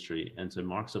multi-billion-dollar industry, and so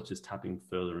Microsoft is tapping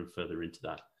further and further into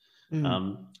that.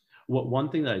 One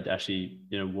thing that actually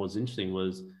was interesting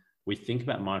was, we think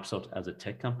about Microsoft as a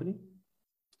tech company.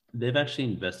 They've actually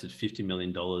invested $50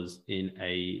 million in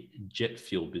a jet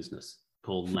fuel business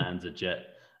called LanzaJet.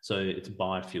 So it's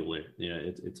biofuel.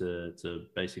 It's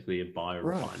basically a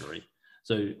biorefinery. Right.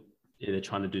 So they're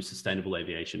trying to do sustainable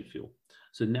aviation fuel.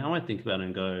 So now I think about it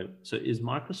and go, so is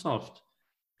Microsoft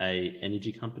a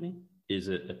energy company? Is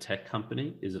it a tech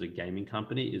company? Is it a gaming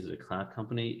company? Is it a cloud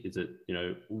company? Is it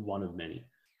one of many?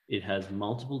 It has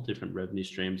multiple different revenue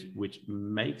streams, which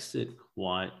makes it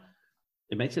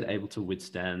able to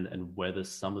withstand and weather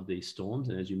some of these storms.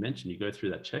 And as you mentioned, you go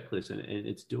through that checklist, and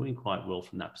it's doing quite well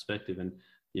from that perspective. And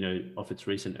of its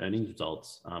recent earnings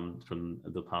results from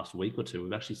the past week or two,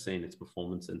 we've actually seen its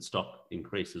performance and stock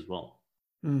increase as well.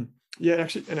 Yeah,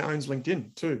 actually, and it owns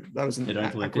LinkedIn too. That was it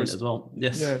owns LinkedIn as well.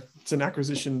 Yes. Yeah, it's an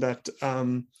acquisition that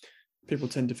people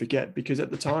tend to forget, because at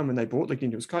the time when they bought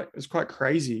LinkedIn, it was quite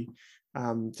crazy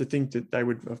to think that they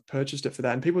would have purchased it for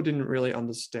that, and people didn't really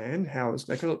understand how it was.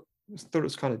 They thought it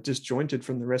was kind of disjointed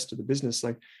from the rest of the business.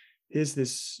 Like, here's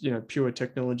this pure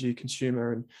technology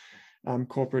consumer and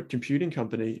corporate computing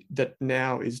company that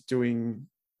now is doing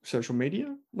social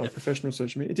media, like professional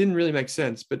social media. It didn't really make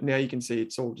sense, but now you can see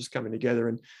it's all just coming together.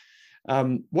 And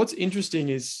what's interesting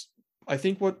is, I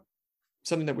think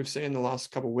something that we've seen in the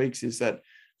last couple of weeks is that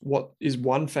what is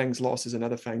one FANG's loss is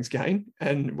another FANG's gain.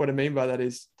 And what I mean by that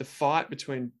is the fight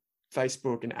between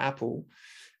Facebook and Apple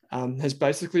has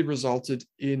basically resulted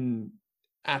in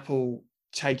Apple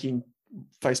taking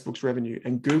Facebook's revenue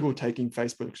and Google taking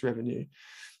Facebook's revenue.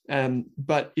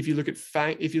 But if you look at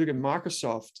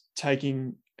Microsoft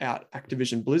taking out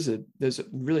Activision Blizzard, there's a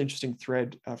really interesting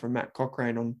thread from Matt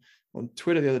Cochrane on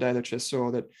Twitter the other day that I just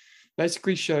saw, that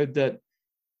basically showed that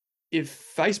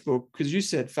if Facebook, because you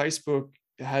said Facebook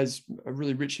has a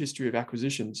really rich history of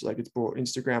acquisitions, like it's bought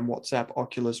Instagram, WhatsApp,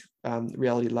 Oculus,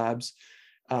 Reality Labs,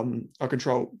 or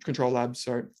Control Labs.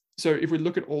 So if we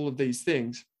look at all of these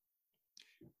things,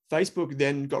 Facebook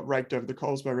then got raked over the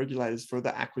coals by regulators for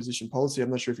the acquisition policy. I'm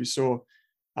not sure if you saw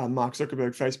Mark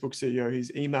Zuckerberg, Facebook CEO,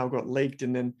 his email got leaked,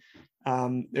 and then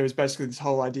there was basically this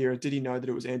whole idea of, did he know that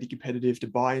it was anti-competitive to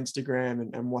buy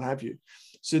Instagram and what have you?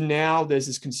 So now there's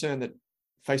this concern that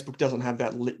Facebook doesn't have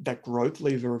that growth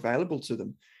lever available to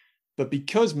them. But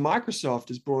because Microsoft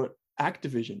has bought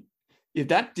Activision, if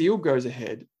that deal goes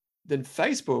ahead, then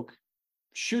Facebook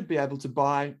should be able to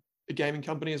buy a gaming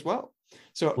company as well.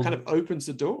 So it kind of opens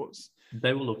the doors.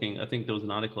 They were looking, I think there was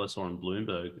an article I saw on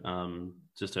Bloomberg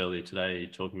just earlier today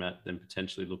talking about them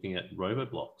potentially looking at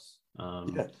Roblox.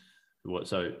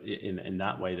 So in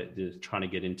that way, that they're trying to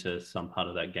get into some part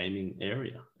of that gaming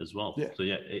area as well. Yeah. So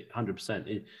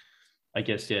 100%. I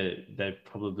guess, they've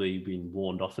probably been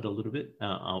warned off it a little bit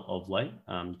of late,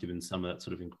 given some of that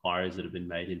sort of inquiries that have been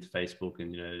made into Facebook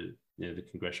and, the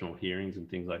congressional hearings and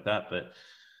things like that. But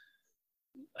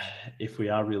if we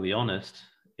are really honest,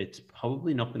 it's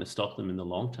probably not going to stop them in the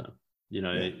long term.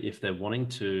 If they're wanting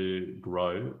to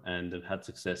grow and they've had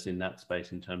success in that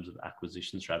space in terms of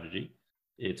acquisition strategy,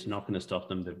 it's not going to stop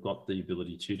them. They've got the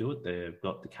ability to do it. They've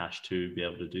got the cash to be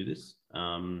able to do this.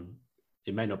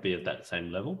 It may not be at that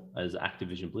same level as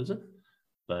Activision Blizzard,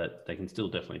 but they can still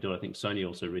definitely do it. I think Sony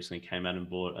also recently came out and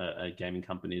bought a gaming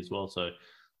company as well. So,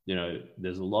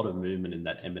 there's a lot of movement in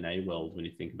that M&A world when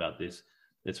you think about this.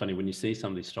 It's funny, when you see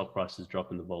some of these stock prices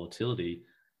drop in the volatility,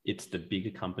 it's the bigger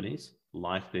companies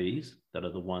like these that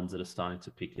are the ones that are starting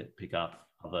to pick up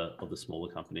other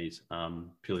smaller companies,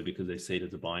 purely because they see it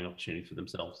as a buying opportunity for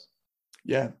themselves.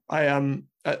 Yeah,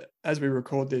 as we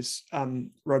record this,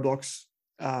 Roblox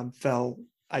fell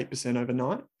 8%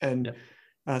 overnight, and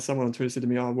someone on Twitter said to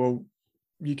me, "Oh, well,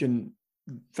 you can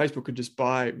Facebook could just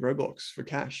buy Roblox for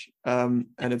cash. And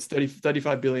it's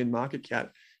 35 billion market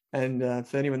cap. And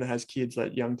for anyone that has kids,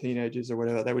 like young teenagers or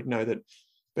whatever, they would know that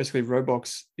basically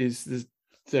Roblox is the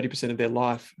 30% of their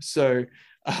life. So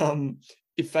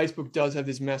if Facebook does have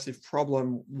this massive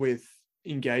problem with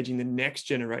engaging the next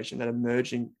generation, that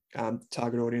emerging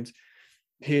target audience,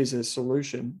 here's a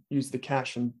solution. Use the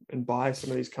cash and buy some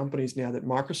of these companies now that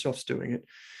Microsoft's doing it.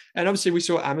 And obviously we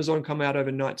saw Amazon come out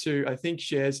overnight too. I think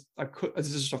shares,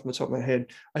 this is just off the top of my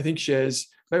head, I think shares,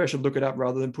 maybe I should look it up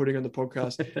rather than putting on the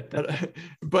podcast.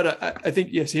 but I think,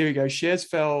 yes, here we go. Shares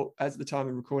fell, as at the time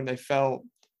of recording, they fell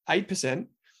 8%.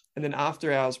 And then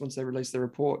after hours, once they released the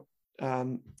report,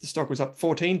 the stock was up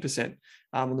 14%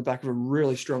 on the back of a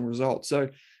really strong result. So,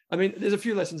 I mean, there's a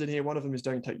few lessons in here. One of them is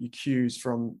don't take your cues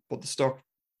from what the stock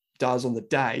does on the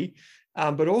day,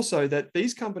 but also that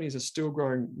these companies are still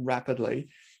growing rapidly.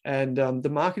 And the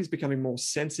market is becoming more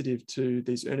sensitive to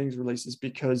these earnings releases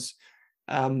because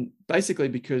basically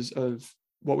because of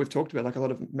what we've talked about, like a lot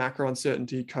of macro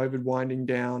uncertainty, COVID winding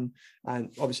down.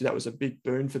 And obviously that was a big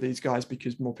boon for these guys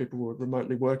because more people were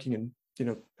remotely working and, you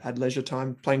know, had leisure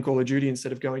time playing Call of Duty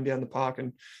instead of going down the park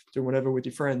and doing whatever with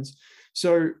your friends.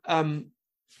 So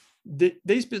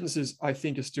these businesses, I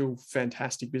think, are still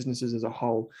fantastic businesses as a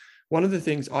whole. One of the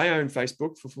things, I own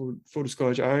Facebook, for full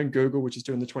disclosure. I own Google, which is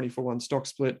doing the 20-for-1 stock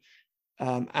split,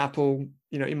 Apple,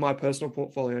 you know, in my personal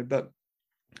portfolio. But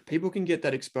people can get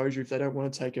that exposure if they don't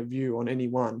want to take a view on any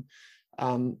one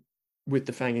with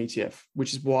the FANG ETF,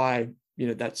 which is why, you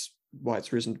know, that's why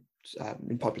it's risen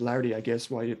in popularity, I guess,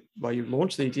 why you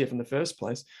launched the ETF in the first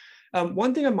place.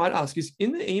 One thing I might ask is,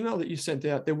 in the email that you sent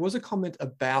out, there was a comment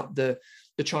about the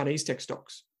Chinese tech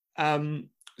stocks.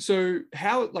 So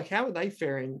how are they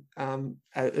faring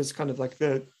as kind of like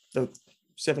the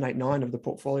 7, 8, 9 of the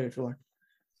portfolio, if you like?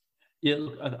 Yeah,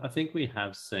 look, I think we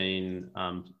have seen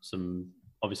some,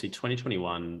 obviously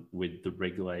 2021 with the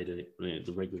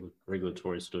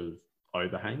regulatory sort of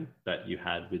overhang that you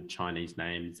had with Chinese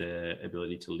names, their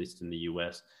ability to list in the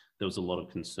US. There was a lot of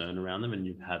concern around them, and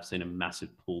you have seen a massive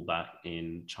pullback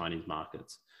in Chinese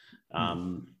markets.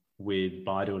 With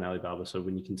Baidu and Alibaba. So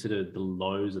when you consider the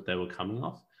lows that they were coming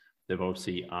off, they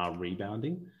obviously are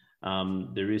rebounding.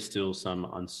 There is still some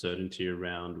uncertainty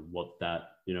around what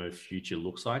that, you know, future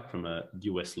looks like from a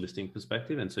US listing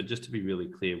perspective. And so just to be really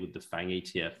clear with the FANG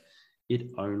ETF,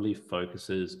 it only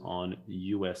focuses on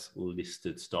US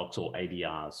listed stocks or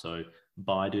ADRs. So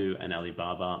Baidu and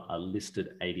Alibaba are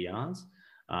listed ADRs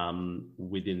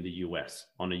within the US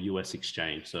on a US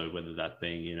exchange. So whether that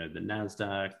being, you know, the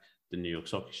NASDAQ, the New York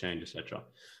Stock Exchange, etc.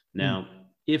 Now,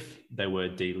 if they were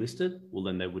delisted, well,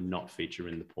 then they would not feature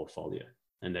in the portfolio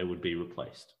and they would be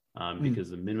replaced because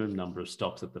the minimum number of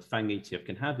stocks that the FANG ETF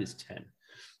can have is 10.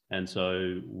 And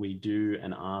so we do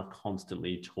and are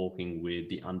constantly talking with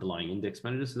the underlying index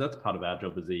managers. So that's part of our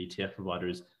job as the ETF provider,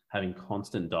 is having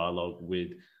constant dialogue with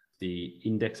the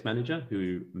index manager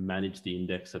who manage the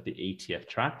index that the ETF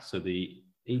tracks. So the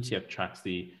ETF tracks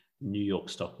the New York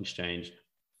Stock Exchange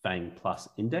FANG Plus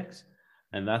index.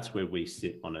 And that's where we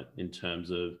sit on it in terms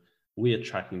of we are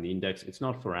tracking the index. It's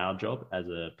not for our job as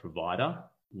a provider.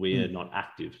 We're not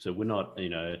active. So we're not, you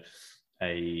know,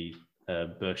 a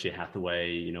Berkshire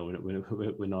Hathaway, you know,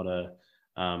 we're not a...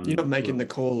 You're not making the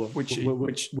call of which exactly.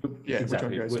 which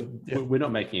one goes in. Yeah. We're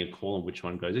not making a call on which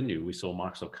one goes in. We saw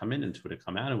Microsoft come in and Twitter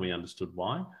come out, and we understood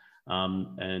why.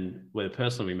 And whether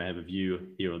personally we may have a view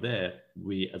here or there,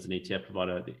 we as an ETF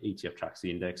provider, the ETF tracks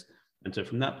the index. And so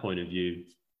from that point of view,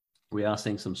 we are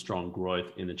seeing some strong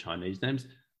growth in the Chinese names,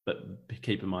 but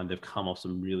keep in mind, they've come off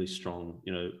some really strong,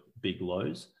 you know, big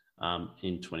lows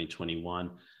in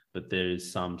 2021, but there is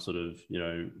some sort of, you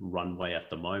know, runway at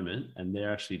the moment, and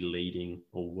they're actually leading,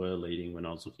 or were leading when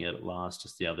I was looking at it last,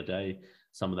 just the other day,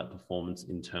 some of that performance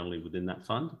internally within that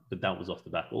fund. But that was off the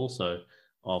back also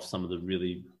of some of the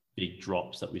really big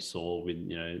drops that we saw with,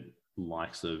 you know,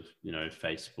 likes of, you know,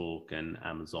 Facebook and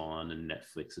Amazon and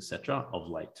Netflix, etc. of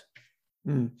late.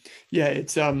 Yeah,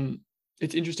 it's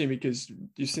interesting because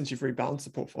since you've rebalanced the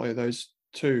portfolio, those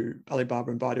two, Alibaba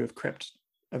and Baidu,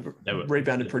 have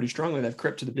rebounded pretty strongly. They've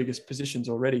crept to the biggest positions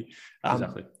already.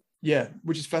 Exactly. Yeah,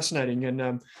 which is fascinating.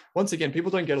 And once again, people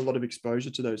don't get a lot of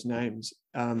exposure to those names,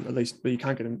 at least, but you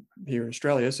can't get them here in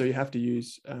Australia. So you have to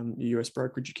use the US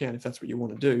brokerage you can if that's what you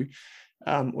want to do.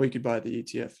 Or you could buy the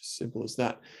ETF, simple as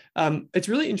that. It's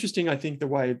really interesting, I think, the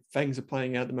way FANGs are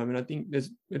playing out at the moment. I think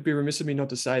it'd be remiss of me not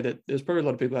to say that there's probably a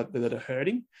lot of people out there that are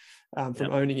hurting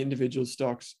from owning individual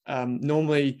stocks.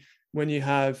 Normally, when you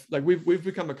have, like, we've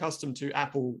become accustomed to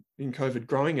Apple in COVID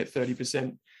growing at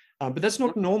 30%, but that's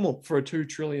not normal for a $2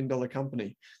 trillion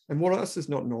company. And what else is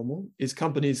not normal is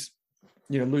companies,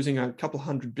 losing a couple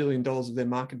 $100 billion of their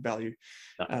market value.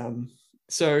 Yeah.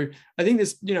 So I think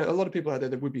there's, a lot of people out there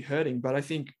that would be hurting, but I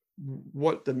think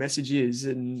what the message is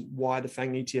and why the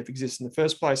FANG ETF exists in the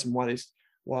first place and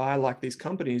why I like these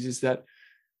companies is that,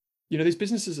 these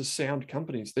businesses are sound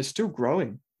companies. They're still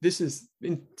growing. Let's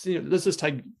just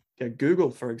take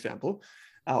Google, for example,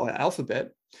 or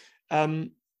Alphabet.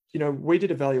 We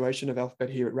did a valuation of Alphabet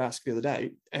here at Rask the other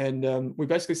day, and we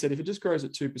basically said if it just grows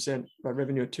at 2%,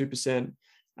 revenue at 2%,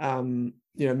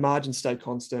 margins stay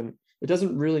constant, it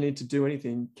doesn't really need to do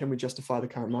anything. Can we justify the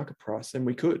current market price? And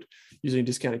we could using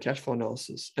discounted cash flow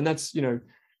analysis. And that's,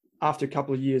 after a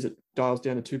couple of years, it dials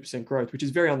down to 2% growth, which is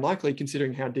very unlikely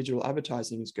considering how digital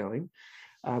advertising is going,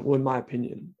 in my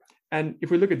opinion. And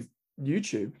if we look at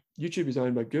YouTube is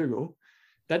owned by Google.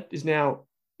 That is now,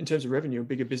 in terms of revenue, a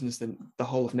bigger business than the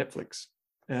whole of Netflix.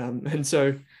 And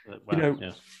so,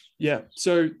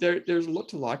 so there's a lot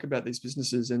to like about these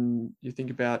businesses. And you think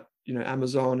about,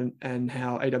 Amazon and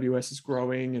how AWS is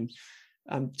growing and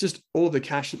just all the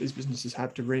cash that these businesses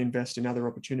have to reinvest in other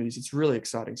opportunities. It's really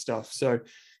exciting stuff. So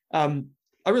I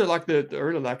really like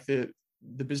the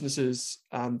businesses.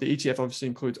 The ETF obviously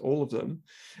includes all of them.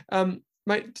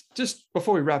 Mate, just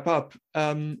before we wrap up,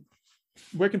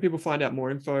 where can people find out more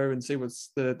info and see what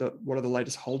are the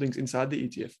latest holdings inside the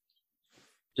ETF?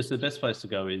 Just the best place to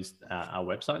go is our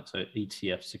website, so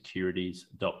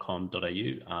etfsecurities.com.au.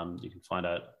 You can find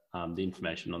out the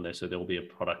information on there. So there will be a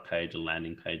product page, a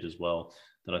landing page as well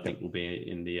that I think will be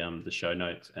in the show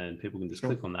notes, and people can just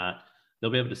click on that. They'll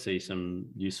be able to see some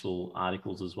useful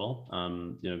articles as well,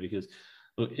 because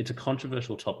look, it's a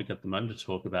controversial topic at the moment to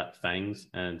talk about FANGs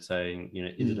and saying,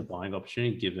 is it a buying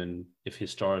opportunity given if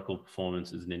historical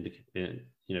performance is an indicator,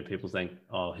 people think,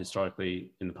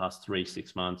 historically in the past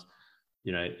 3-6 months,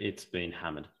 it's been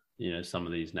hammered, some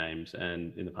of these names.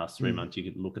 And in the past 3 months, you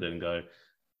could look at it and go,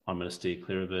 I'm going to steer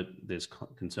clear of it. There's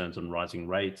concerns on rising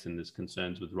rates, and there's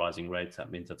concerns with rising rates.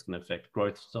 That means that's going to affect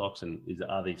growth stocks. And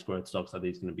are these growth stocks, are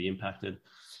these going to be impacted?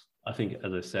 I think,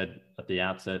 as I said at the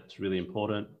outset, it's really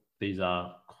important. These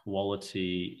are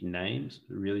quality names,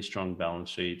 really strong balance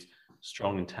sheets,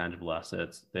 strong intangible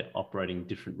assets. They're operating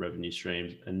different revenue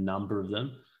streams, a number of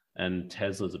them. And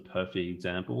Tesla's a perfect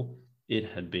example. It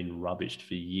had been rubbished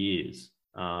for years.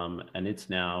 And it's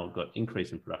now got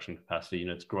increase in production capacity.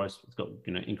 It's got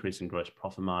increase in gross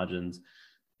profit margins.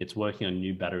 It's working on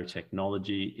new battery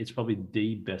technology. It's probably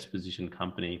the best positioned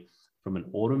company from an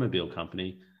automobile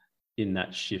company in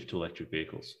that shift to electric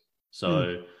vehicles.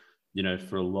 So,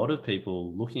 for a lot of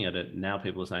people looking at it now,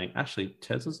 people are saying, actually,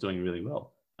 Tesla's doing really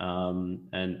well.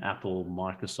 And Apple,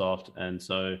 Microsoft. And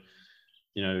so,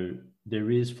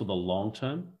 there is, for the long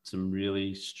term, some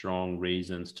really strong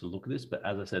reasons to look at this. But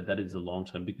as I said, that is the long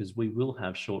term, because we will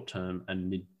have short term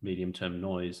and medium term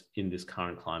noise in this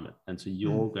current climate. And so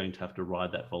you're going to have to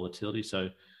ride that volatility.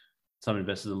 So some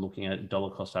investors are looking at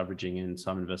dollar cost averaging, and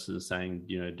some investors are saying,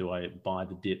 do I buy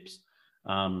the dips?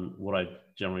 What I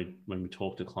generally, when we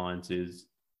talk to clients, is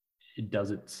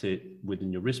does it sit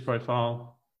within your risk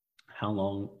profile? How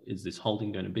long is this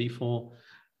holding going to be for?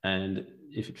 And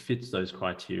if it fits those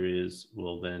criteria,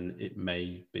 well, then it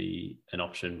may be an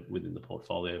option within the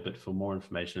portfolio. But for more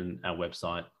information, our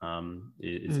website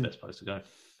is the best place to go.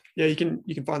 Yeah, you can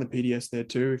find the PDS there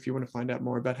too if you want to find out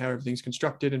more about how everything's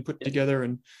constructed and put together,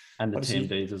 and the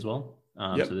TMDs as well.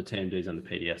 So the TMDs and the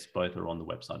PDS both are on the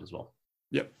website as well.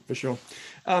 Yep, for sure.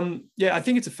 I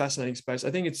think it's a fascinating space.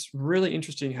 I think it's really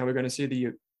interesting how we're going to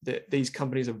see these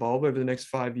companies evolve over the next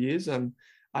 5 years.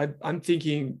 I'm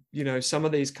thinking, some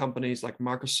of these companies like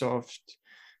Microsoft,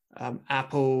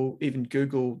 Apple, even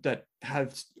Google, that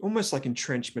have almost like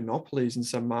entrenched monopolies in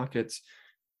some markets,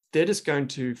 they're just going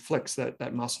to flex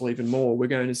that muscle even more. We're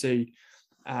going to see,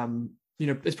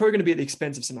 it's probably going to be at the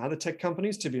expense of some other tech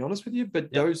companies, to be honest with you,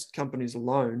 but those companies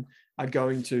alone are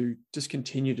going to just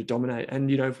continue to dominate. And,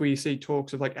 if we see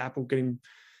talks of like Apple getting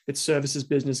its services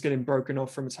business getting broken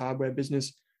off from its hardware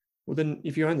business, well, then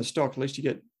if you own the stock, at least you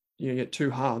get two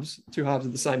halves. Two halves are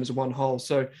the same as one whole.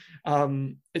 So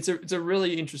it's a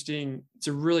really interesting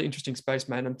space,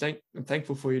 man. I'm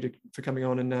thankful for you for coming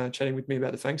on and chatting with me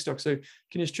about the FANG stock. So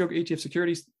Kinish Chugh, ETF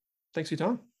Securities, thanks for your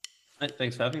time.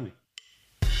 Thanks for having me.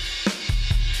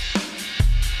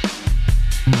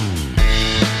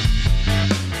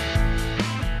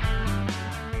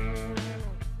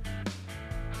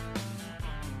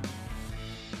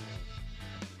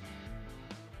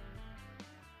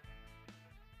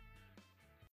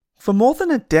 For more than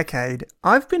a decade,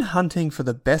 I've been hunting for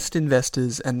the best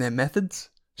investors and their methods,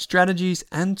 strategies,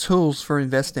 and tools for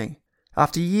investing.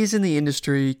 After years in the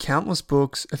industry, countless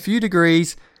books, a few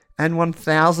degrees, and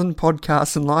 1,000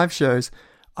 podcasts and live shows,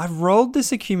 I've rolled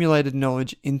this accumulated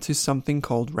knowledge into something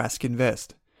called Rask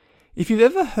Invest. If you've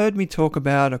ever heard me talk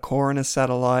about a core and a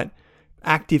satellite,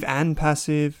 active and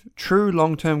passive, true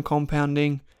long-term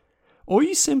compounding, or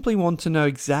you simply want to know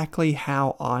exactly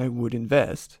how I would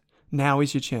invest, now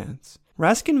is your chance.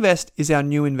 Rask Invest is our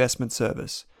new investment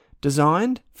service,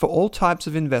 designed for all types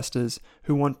of investors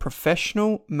who want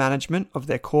professional management of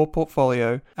their core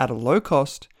portfolio at a low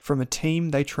cost from a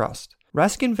team they trust.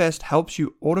 Rask Invest helps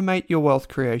you automate your wealth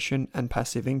creation and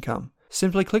passive income.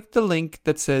 Simply click the link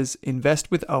that says Invest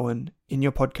with Owen in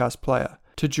your podcast player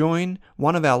to join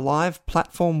one of our live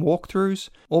platform walkthroughs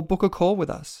or book a call with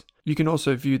us. You can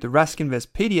also view the Rask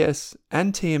Invest PDS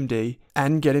and TMD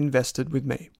and get invested with me.